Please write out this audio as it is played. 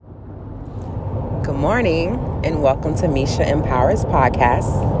Good morning and welcome to Misha Empowers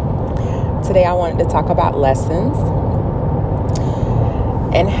Podcast. Today I wanted to talk about lessons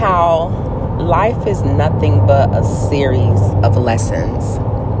and how life is nothing but a series of lessons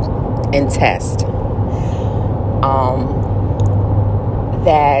and tests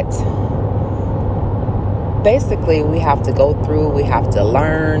that basically we have to go through, we have to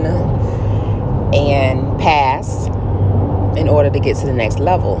learn and pass in order to get to the next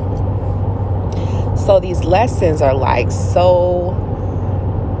level. So these lessons are like so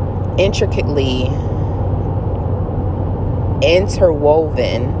intricately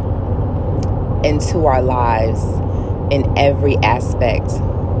interwoven into our lives in every aspect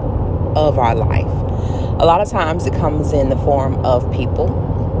of our life. A lot of times it comes in the form of people,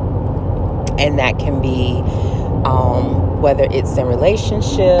 and that can be whether it's in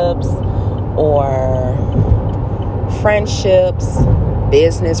relationships or friendships,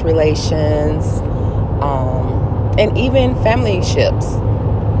 business relations, and even family ships.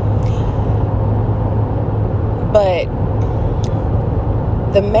 But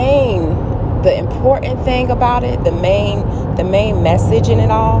the important thing about it, the main message in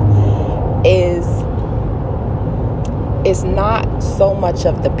it all is it's not so much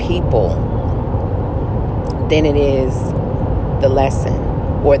of the people than it is the lesson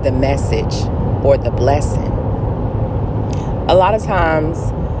or the message or the blessing. A lot of times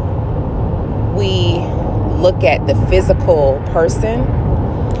we look at the physical person,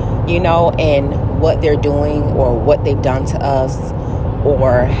 and what they're doing or what they've done to us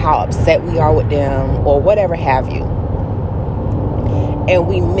or how upset we are with them or whatever have you. And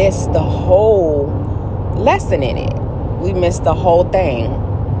we miss the whole lesson in it. We miss the whole thing.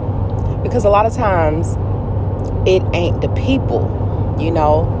 Because a lot of times it ain't the people,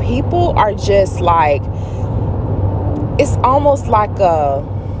 People are just like, it's almost like a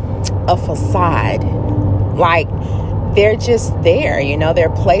facade. Like they're just there, they're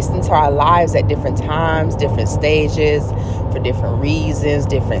placed into our lives at different times, different stages, for different reasons,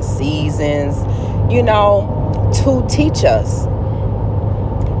 different seasons, to teach us.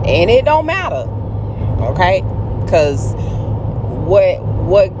 And it don't matter, okay? Because what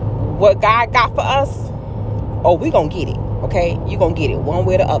God got for us, we gonna get it, okay? You gonna get it one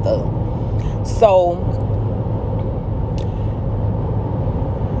way or the other. So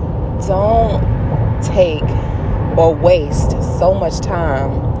don't take or waste so much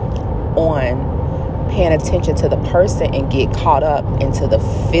time on paying attention to the person and get caught up into the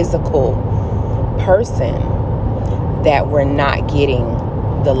physical person that we're not getting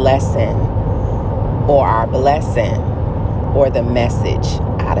the lesson or our blessing or the message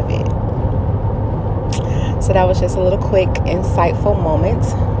out of it. So that was just a little quick, insightful moment.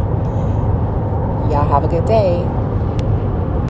 Y'all have a good day.